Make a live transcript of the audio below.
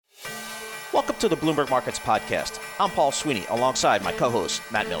Welcome to the Bloomberg Markets Podcast. I'm Paul Sweeney, alongside my co-host,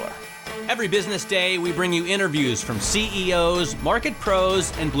 Matt Miller. Every business day, we bring you interviews from CEOs, market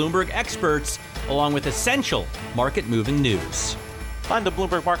pros, and Bloomberg experts, along with essential market-moving news. Find the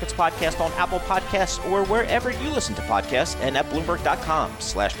Bloomberg Markets Podcast on Apple Podcasts or wherever you listen to podcasts and at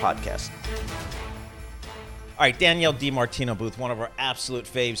Bloomberg.com/podcast. All right, Danielle DiMartino Booth, one of our absolute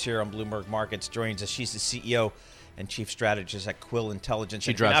faves here on Bloomberg Markets, joins us. She's the CEO and Chief Strategist at Quill Intelligence.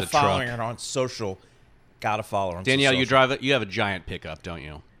 She drives a truck. If you're not following her on social, gotta follow her on Danielle, social. you have a giant pickup, don't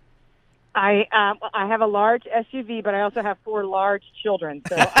you? I have a large SUV, but I also have 4 large children.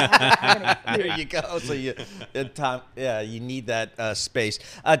 So I have There you go. So you need that space.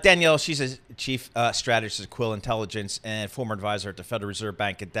 Danielle, she's a chief strategist at Quill Intelligence and former advisor at the Federal Reserve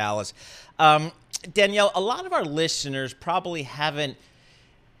Bank of Dallas. Danielle, a lot of our listeners probably haven't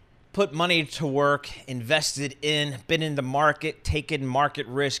put money to work, invested in, been in the market, taken market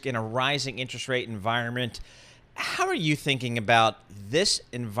risk in a rising interest rate environment. How are you thinking about this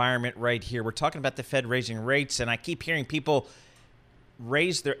environment right here? We're talking about the Fed raising rates, and I keep hearing people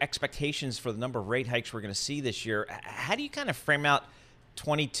raise their expectations for the number of rate hikes we're going to see this year. How do you kind of frame out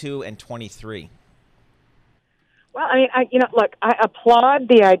 22 and 23? Well, I mean, I applaud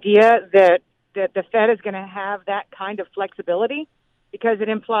the idea that the Fed is going to have that kind of flexibility, because it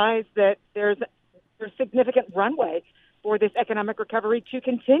implies that there's significant runway for this economic recovery to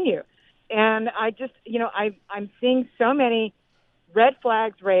continue. And I just, I'm seeing so many red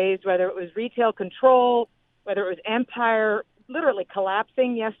flags raised, whether it was retail control, whether it was Empire literally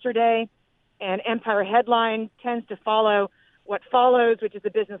collapsing yesterday. And Empire headline tends to follow what follows, which is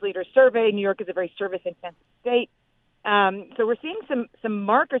the Business Leaders Survey. New York is a very service-intensive state. So we're seeing some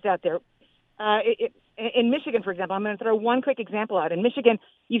markers out there. In Michigan, for example, I'm going to throw one quick example out. In Michigan,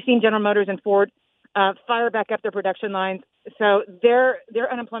 you've seen General Motors and Ford fire back up their production lines. So their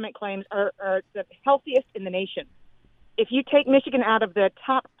unemployment claims are the healthiest in the nation. If you take Michigan out of the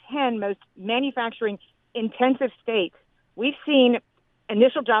top 10 most manufacturing-intensive states, we've seen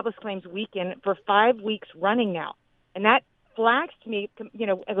initial jobless claims weaken for 5 weeks running now. And that flags to me,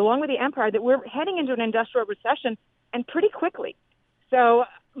 along with the Empire, that we're heading into an industrial recession, and pretty quickly. So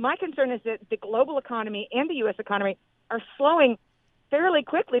my concern is that the global economy and the U.S. economy are slowing fairly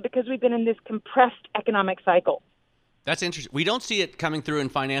quickly because we've been in this compressed economic cycle. That's interesting. We don't see it coming through in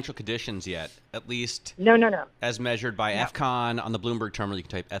financial conditions yet, at least No. as measured by FCON on the Bloomberg terminal. You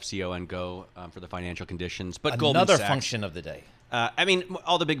can type FCON go for the financial conditions. But Goldman Another Sachs, function of the day.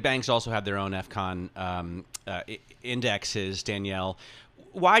 All the big banks also have their own FCON indexes, Danielle.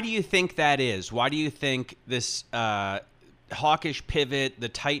 Why do you think that is? Why do you think this hawkish pivot, the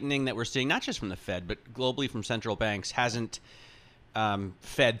tightening that we're seeing, not just from the Fed, but globally from central banks, hasn't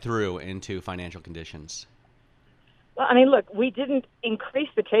fed through into financial conditions? Well, I mean, look, we didn't increase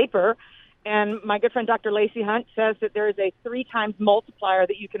the taper, and my good friend Dr. Lacey Hunt says that there is a 3 times multiplier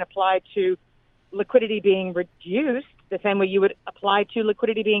that you can apply to liquidity being reduced, the same way you would apply to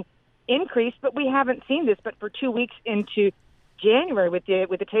liquidity being increased, but we haven't seen this. But for 2 weeks into January, with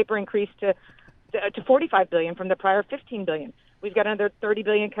the taper increase to $45 billion from the prior $15 billion. We've got another $30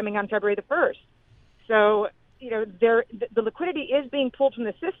 billion coming on February the 1st. So, the liquidity is being pulled from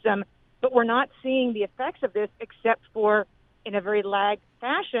the system, but we're not seeing the effects of this except for in a very lagged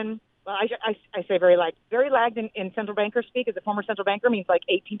fashion. Well, I say very lagged in central banker speak. As a former central banker, means like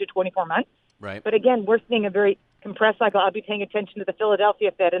 18 to 24 months. Right. But again, we're seeing a very compressed cycle. I'll be paying attention to the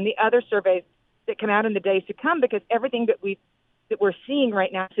Philadelphia Fed and the other surveys that come out in the days to come, because everything that we're seeing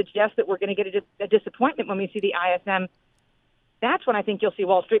right now suggests that we're going to get a disappointment when we see the ISM. That's when I think you'll see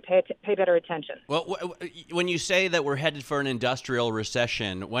Wall Street pay better attention. Well, when you say that we're headed for an industrial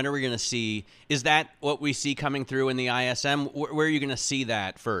recession, when are we going to see? Is that what we see coming through in the ISM? Where are you going to see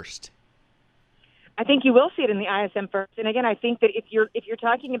that first? I think you will see it in the ISM first. And again, I think that if you're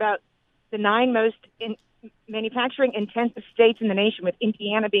talking about the 9 most manufacturing intensive states in the nation, with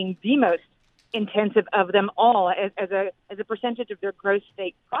Indiana being the most intensive of them all as a percentage of their gross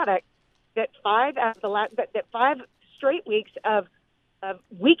state product, that 5 straight weeks of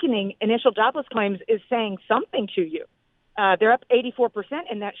weakening initial jobless claims is saying something to you. They're up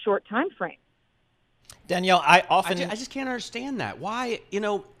 84% in that short time frame. Danielle, I just can't understand that. Why,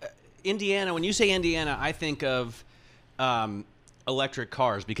 Indiana, when you say Indiana, I think of electric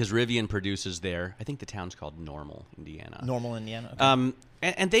cars, because Rivian produces there. I think the town's called Normal, Indiana. Normal, Indiana. Okay.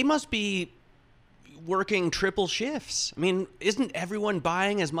 And they must be working triple shifts. I mean, isn't everyone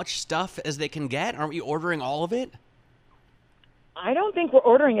buying as much stuff as they can get? Aren't we ordering all of it? I don't think we're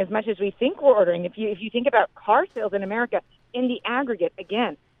ordering as much as we think we're ordering. If you think about car sales in America, in the aggregate,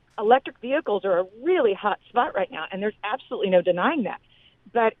 again, electric vehicles are a really hot spot right now, and there's absolutely no denying that.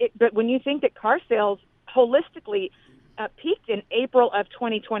 but when you think that car sales holistically peaked in April of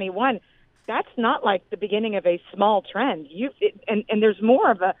 2021, that's not like the beginning of a small trend. And there's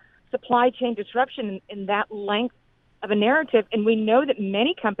more of a supply chain disruption in that length of a narrative. And we know that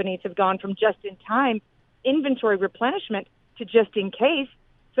many companies have gone from just-in-time inventory replenishment to just-in-case.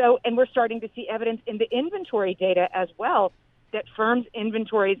 So, and we're starting to see evidence in the inventory data as well that firms'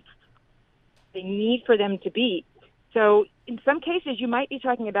 inventories, the need for them to be. So in some cases, you might be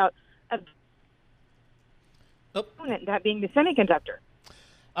talking about a component, that being the semiconductor.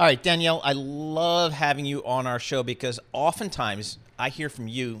 All right, Danielle, I love having you on our show because oftentimes I hear from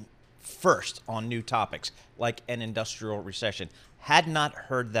you first on new topics like an industrial recession. Had not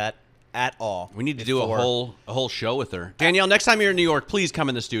heard that at all. We need to do a whole show with her. Danielle, next time you're in New York, please come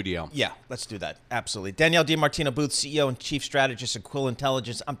in the studio. Yeah, let's do that. Absolutely. Danielle DiMartino Booth, CEO and Chief Strategist at Quill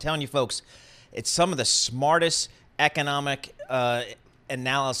Intelligence. I'm telling you, folks, it's some of the smartest economic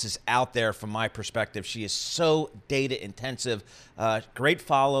analysis out there from my perspective. She is so data intensive. Great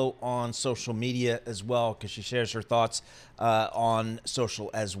follow on social media as well because she shares her thoughts on social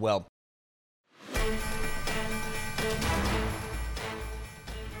as well.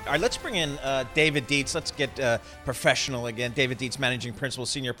 All right, let's bring in David Dietz. Let's get professional again. David Dietz, Managing Principal,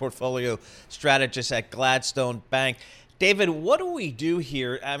 Senior Portfolio Strategist at Gladstone Bank. David, what do we do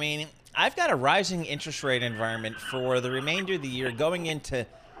here? I mean, I've got a rising interest rate environment for the remainder of the year going into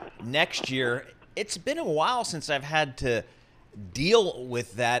next year. It's been a while since I've had to deal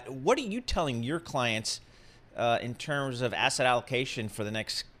with that. What are you telling your clients in terms of asset allocation for the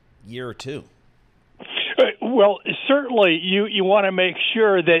next year or two? Well, certainly you want to make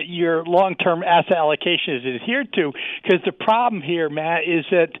sure that your long-term asset allocation is adhered to, because the problem here, Matt, is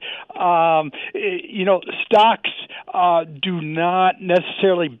that stocks do not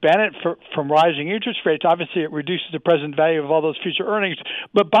necessarily benefit from rising interest rates. Obviously, it reduces the present value of all those future earnings,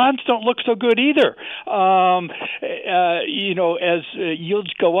 but bonds don't look so good either. As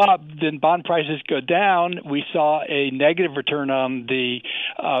yields go up, then bond prices go down. We saw a negative return on the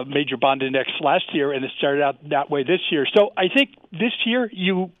major bond index last year, and it started out that way this year. So I think this year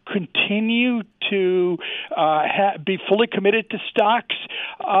you continue to be fully committed to stocks,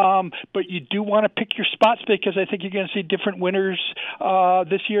 but you do want to pick your spots because I think you're going to see different winners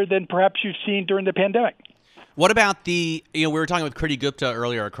this year than perhaps you've seen during the pandemic. What about we were talking with Kriti Gupta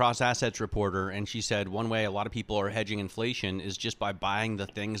earlier, a cross-assets reporter, and she said one way a lot of people are hedging inflation is just by buying the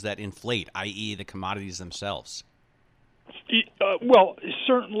things that inflate, i.e. the commodities themselves. Well,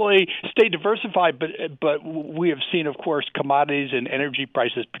 certainly stay diversified, but we have seen, of course, commodities and energy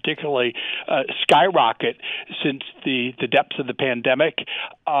prices particularly skyrocket since the depths of the pandemic.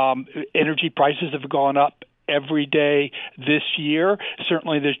 Energy prices have gone up every day this year.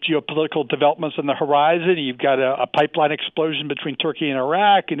 Certainly there's geopolitical developments on the horizon. You've got a pipeline explosion between Turkey and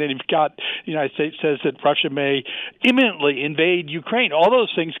Iraq, and then you've got the United States says that Russia may imminently invade Ukraine. All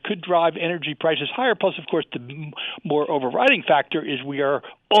those things could drive energy prices higher. Plus, of course, the more overriding factor is we are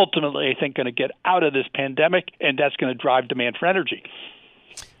ultimately, I think, going to get out of this pandemic, and that's going to drive demand for energy.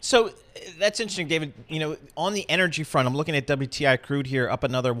 So that's interesting, David. On the energy front, I'm looking at WTI crude here, up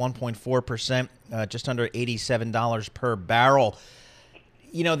another 1.4%, just under $87 per barrel.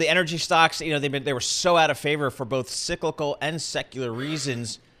 The energy stocks, they were so out of favor for both cyclical and secular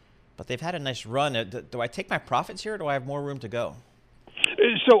reasons, but they've had a nice run. Do I take my profits here, or do I have more room to go?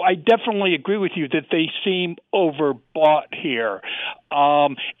 So I definitely agree with you that they seem overbought here.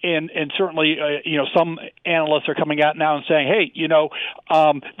 And certainly, some analysts are coming out now and saying, hey,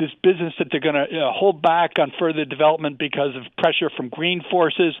 this business that they're going to hold back on further development because of pressure from green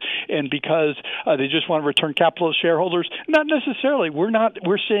forces and because they just want to return capital to shareholders. Not necessarily.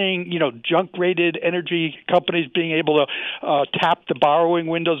 We're seeing, junk-rated energy companies being able to tap the borrowing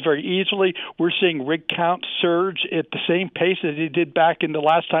windows very easily. We're seeing rig count surge at the same pace as it did back in the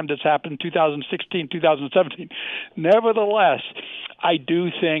last time this happened, 2016, 2017. Nevertheless, I do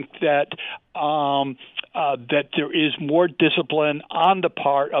think that that there is more discipline on the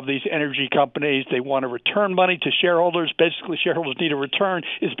part of these energy companies. They want to return money to shareholders. Basically, shareholders need a return.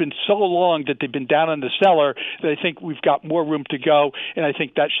 It's been so long that they've been down in the cellar that I think we've got more room to go, and I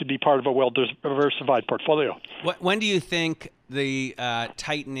think that should be part of a well-diversified portfolio. When do you think the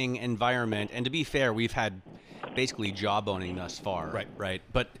tightening environment, and to be fair, we've had basically jawboning thus far, right?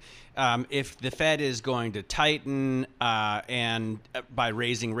 But if the Fed is going to tighten and by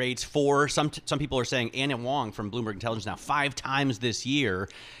raising rates some people are saying, Anna Wong from Bloomberg Intelligence now 5 times this year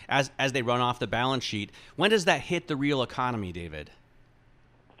as they run off the balance sheet. When does that hit the real economy, David?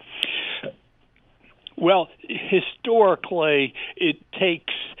 Well, historically, it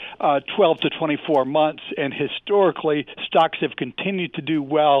takes 12 to 24 months, and historically, stocks have continued to do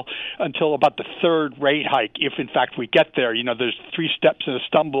well until about the third rate hike, if in fact we get there. You know, there's 3 steps and a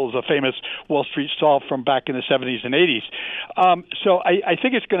stumble is a famous Wall Street solve from back in the 70s and 80s. So I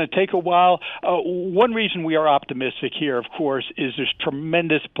think it's going to take a while. One reason we are optimistic here, of course, is there's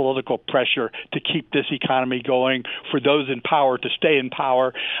tremendous political pressure to keep this economy going, for those in power to stay in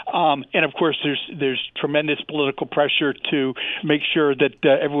power. And of course, there's tremendous political pressure to make sure that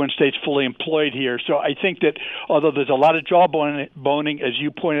everyone stays fully employed here. So I think that although there's a lot of jawboning, as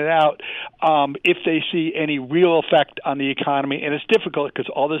you pointed out, if they see any real effect on the economy, and it's difficult because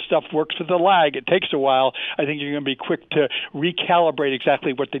all this stuff works with a lag, it takes a while, I think you're going to be quick to recalibrate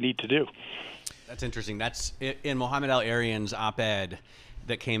exactly what they need to do. That's interesting. That's in Mohamed El-Erian's op-ed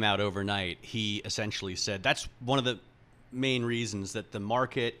that came out overnight. He essentially said that's one of the main reasons that the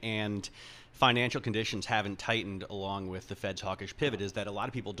market and financial conditions haven't tightened along with the Fed's hawkish pivot is that a lot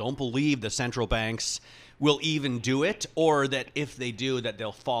of people don't believe the central banks will even do it, or that if they do, that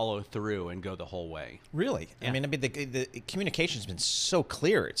they'll follow through and go the whole way. Really? Yeah. I mean, the communication's been so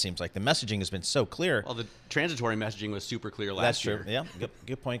clear, it seems like. The messaging has been so clear. Well, the transitory messaging was super clear last year. That's true. Yeah,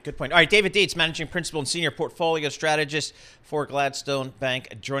 good point. All right, David Dietz, Managing Principal and Senior Portfolio Strategist for Gladstone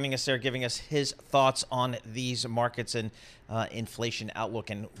Bank, joining us there, giving us his thoughts on these markets and inflation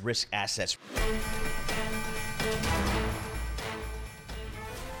outlook and risk assets.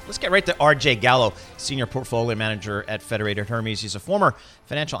 Let's get right to R.J. Gallo, Senior Portfolio Manager at Federated Hermes. He's a former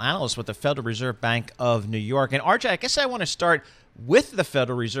financial analyst with the Federal Reserve Bank of New York. And R.J., I guess I want to start with the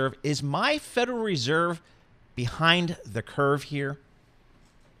Federal Reserve. Is my Federal Reserve behind the curve here?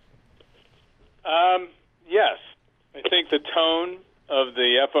 Yes. I think the tone of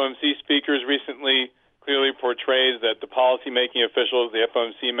the FOMC speakers recently clearly portrays that the policymaking officials, the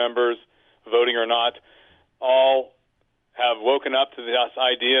FOMC members, voting or not, all have woken up to this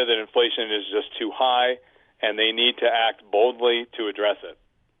idea that inflation is just too high and they need to act boldly to address it.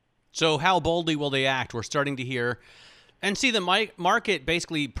 So how boldly will they act? We're starting to hear and see the market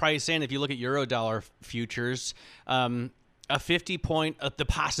basically price in, if you look at Eurodollar futures, the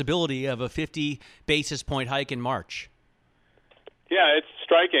possibility of a 50 basis point hike in March. Yeah, it's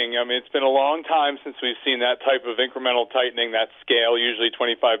striking. I mean, it's been a long time since we've seen that type of incremental tightening. That scale, usually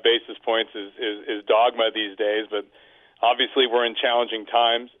 25 basis points, is dogma these days, but obviously, we're in challenging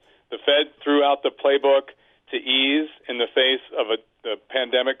times. The Fed threw out the playbook to ease in the face of a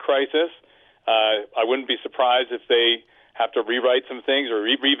pandemic crisis. I wouldn't be surprised if they have to rewrite some things or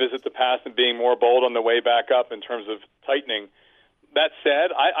revisit the past and being more bold on the way back up in terms of tightening. That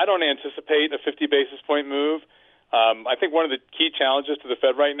said, I don't anticipate a 50 basis point move. I think one of the key challenges to the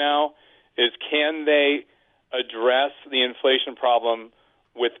Fed right now is, can they address the inflation problem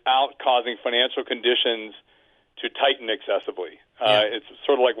without causing financial conditions to tighten excessively? It's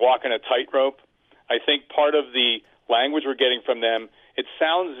sort of like walking a tightrope. I think part of the language we're getting from them, it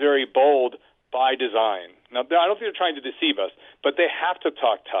sounds very bold by design. Now, I don't think they're trying to deceive us, but they have to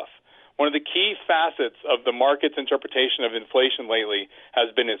talk tough. One of the key facets of the market's interpretation of inflation lately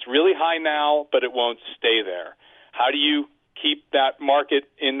has been it's really high now, but it won't stay there. How do you keep that market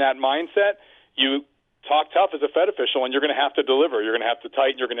in that mindset? You talk tough as a Fed official, and you're going to have to deliver. You're going to have to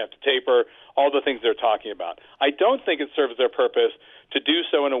tighten. You're going to have to taper, all the things they're talking about. I don't think it serves their purpose to do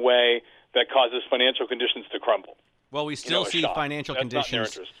so in a way that causes financial conditions to crumble. Well, we still see financial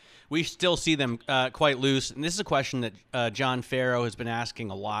conditions. We still see them quite loose. And this is a question that John Farrow has been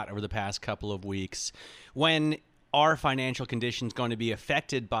asking a lot over the past couple of weeks. When are financial conditions going to be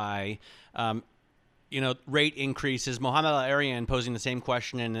affected by rate increases? Mohamed El-Erian posing the same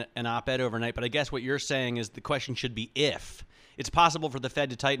question in an op-ed overnight, but I guess what you're saying is the question should be if. It's possible for the Fed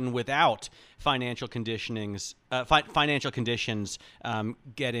to tighten without financial conditions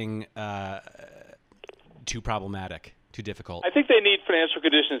getting too problematic, too difficult. I think they need financial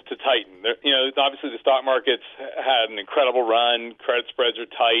conditions to tighten. Obviously the stock market's had an incredible run. Credit spreads are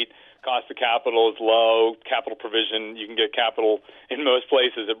tight. Cost of capital is low. Capital provision, you can get capital in most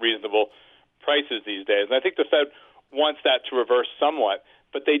places at reasonable prices these days. And I think the Fed wants that to reverse somewhat,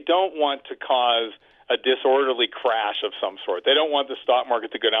 but they don't want to cause a disorderly crash of some sort. They don't want the stock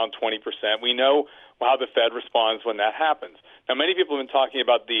market to go down 20%. We know how the Fed responds when that happens. Now, many people have been talking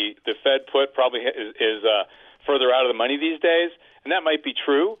about the Fed put probably is further out of the money these days, and that might be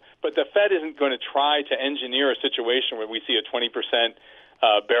true, but the Fed isn't going to try to engineer a situation where we see a 20%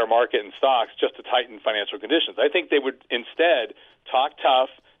 bear market in stocks just to tighten financial conditions. I think they would instead talk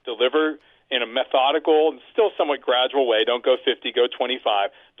tough, deliver in a methodical and still somewhat gradual way. Don't go 50, go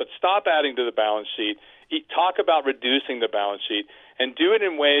 25, but stop adding to the balance sheet. Talk about reducing the balance sheet and do it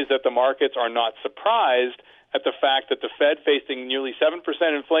in ways that the markets are not surprised at the fact that the Fed, facing nearly 7%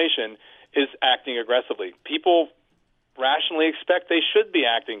 inflation, is acting aggressively. People rationally expect they should be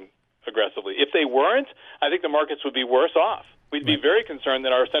acting aggressively. If they weren't, I think the markets would be worse off. We'd be very concerned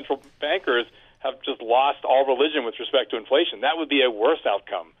that our central bankers have just lost all religion with respect to inflation. That would be a worse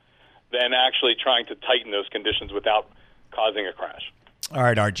outcome than actually trying to tighten those conditions without causing a crash. All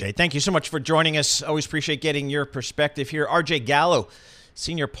right, RJ, thank you so much for joining us. Always appreciate getting your perspective here. RJ Gallo,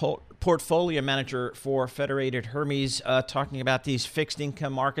 Senior Portfolio Manager for Federated Hermes, talking about these fixed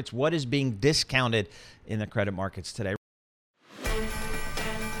income markets. What is being discounted in the credit markets today?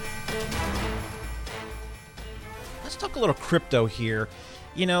 Let's talk a little crypto here.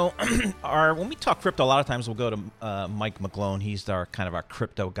 You know, when we talk crypto, a lot of times we'll go to Mike McGlone. He's our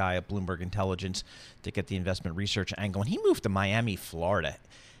crypto guy at Bloomberg Intelligence to get the investment research angle. And he moved to Miami, Florida.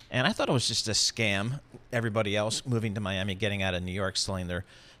 And I thought it was just a scam. Everybody else moving to Miami, getting out of New York, selling their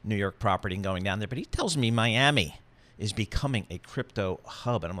New York property and going down there. But he tells me Miami is becoming a crypto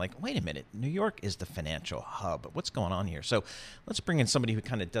hub. And I'm like, wait a minute, New York is the financial hub. What's going on here? So let's bring in somebody who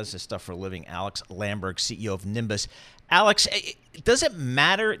kind of does this stuff for a living, Alex Lamberg, CEO of Nimbus. Alex, does it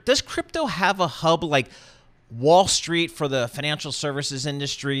matter? Does crypto have a hub like Wall Street for the financial services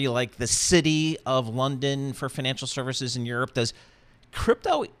industry, like the City of London for financial services in Europe? Does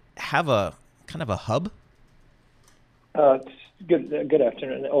crypto have a kind of a hub? Good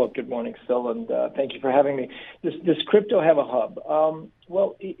afternoon. Oh, good morning still, and thank you for having me. Does crypto have a hub?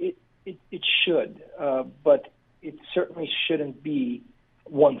 Well, it should, but it certainly shouldn't be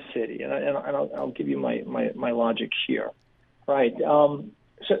one city, and I'll give you my logic here, right?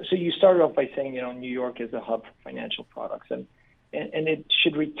 So you started off by saying, New York is a hub for financial products, and it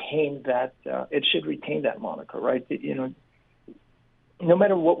should retain that moniker, right? No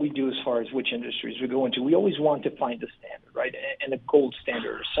matter what we do as far as which industries we go into, we always want to find a standard, right? And a gold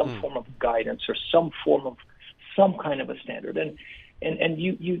standard or some form of guidance or some kind of a standard. And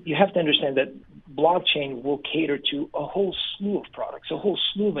you have to understand that blockchain will cater to a whole slew of products, a whole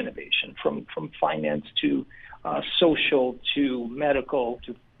slew of innovation, from finance to social to medical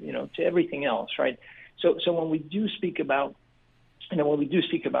to everything else, right? So when we do speak about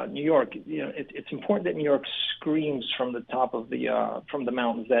New York, it's important that New York screams from the top of from the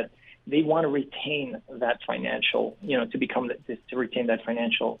mountains that they want to retain that financial, to retain that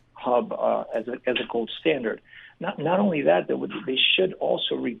financial hub as a gold standard. Not only that, they should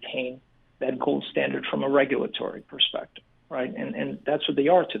also retain that gold standard from a regulatory perspective, right? And that's what they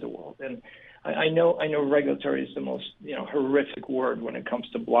are to the world. And I know regulatory is the most horrific word when it comes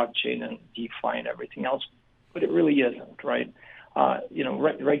to blockchain and DeFi and everything else, but it really isn't, right?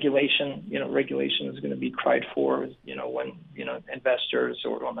 Regulation is going to be cried for, when, investors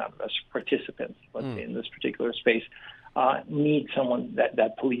or not investors, participants, let's say in this particular space, need someone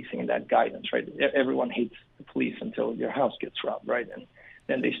that policing and that guidance, right? Everyone hates the police until your house gets robbed, right? And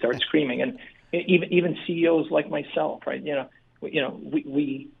then they start screaming. And even CEOs like myself, right?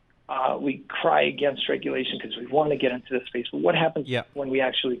 We cry against regulation because we want to get into this space. But what happens when we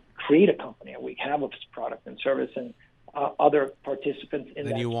actually create a company and we have a product and service and other participants in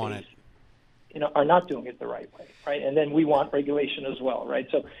that space, are not doing it the right way, right? And then we want regulation as well, right?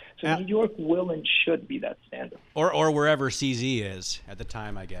 So New York will and should be that standard, or wherever CZ is at the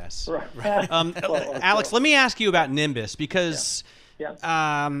time, I guess. Right. Alex, let me ask you about Nimbus because,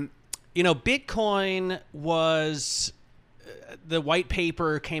 Bitcoin was. The white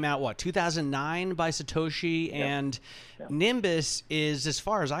paper came out, 2009 by Satoshi, and Nimbus is, as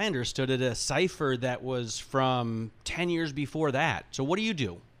far as I understood it, a cipher that was from 10 years before that. So what do you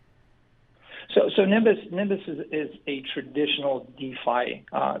do? So Nimbus is a traditional DeFi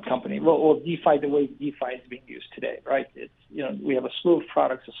company. Well, DeFi, the way DeFi is being used today, right? It's we have a slew of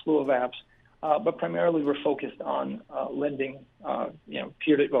products, a slew of apps, but primarily we're focused on lending,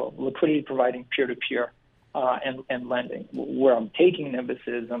 liquidity providing peer-to-peer. And lending. Where I'm taking Nimbus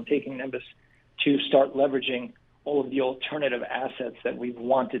to start leveraging all of the alternative assets that we've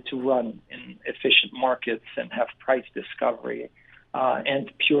wanted to run in efficient markets and have price discovery and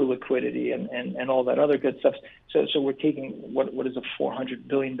pure liquidity and all that other good stuff. So we're taking what is a $400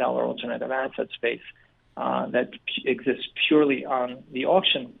 billion alternative asset space that exists purely on the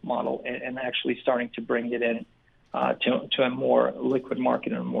auction model and actually starting to bring it in to a more liquid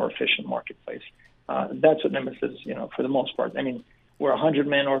market and a more efficient marketplace. That's what Nimbus is, for the most part. I mean, we're a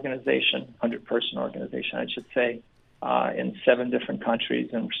 100-man organization, 100-person organization, I should say, in 7 different countries,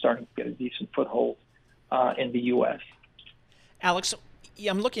 and we're starting to get a decent foothold in the U.S. Alex,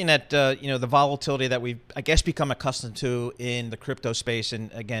 I'm looking at the volatility that we've, I guess, become accustomed to in the crypto space,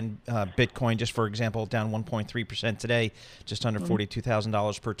 and again, Bitcoin, just for example, down 1.3% today, just under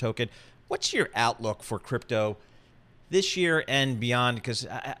 $42,000 per token. What's your outlook for crypto this year and beyond? Because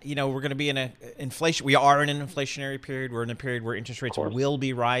we're going to be in an inflation. We are in an inflationary period. We're in a period where interest rates will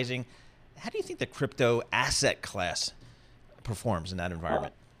be rising. How do you think the crypto asset class performs in that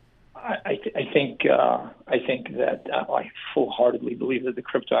environment? I think that I full-heartedly believe that the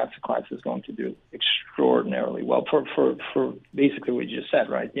crypto asset class is going to do extraordinarily well for basically what you just said,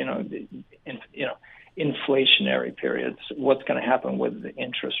 right? Inflationary periods. What's going to happen with the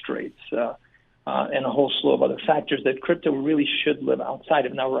interest rates and a whole slew of other factors that crypto really should live outside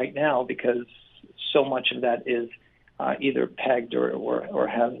of right now, because so much of that is either pegged or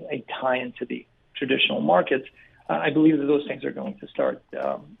has a tie into the traditional markets. I believe that those things are going to start,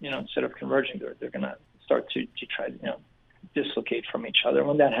 instead of converging, they're going to start to try to, dislocate from each other.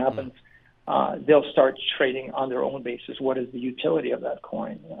 When that happens, they'll start trading on their own basis. What is the utility of that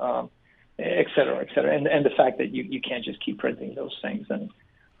coin, et cetera, et cetera. And the fact that you can't just keep printing those things and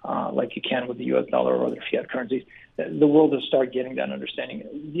like you can with the U.S. dollar or other fiat currencies. The world will start getting that understanding.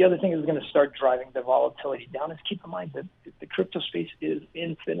 The other thing is going to start driving the volatility down is keep in mind that the crypto space is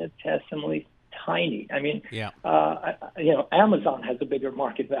infinitesimally tiny. I mean, Amazon has a bigger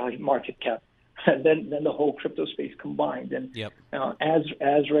market cap than the whole crypto space combined. And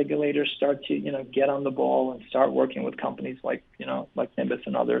as regulators start to get on the ball and start working with companies like Nimbus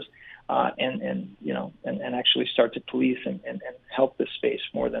and others, and actually start to police and help the space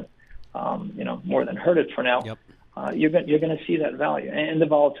more than hurt it for now. You're going to see that value and the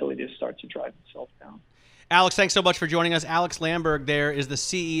volatility just start to drive itself down. Alex, thanks so much for joining us. Alex Lamberg there is the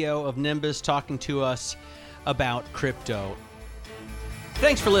CEO of Nimbus talking to us about crypto.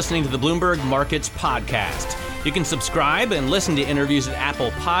 Thanks for listening to the Bloomberg Markets Podcast. You can subscribe and listen to interviews at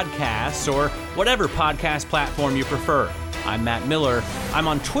Apple Podcasts or whatever podcast platform you prefer. I'm Matt Miller. I'm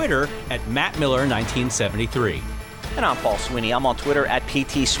on Twitter at MattMiller1973. And I'm Paul Sweeney. I'm on Twitter at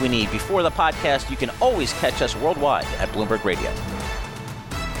PT Sweeney. Before the podcast, you can always catch us worldwide at Bloomberg Radio.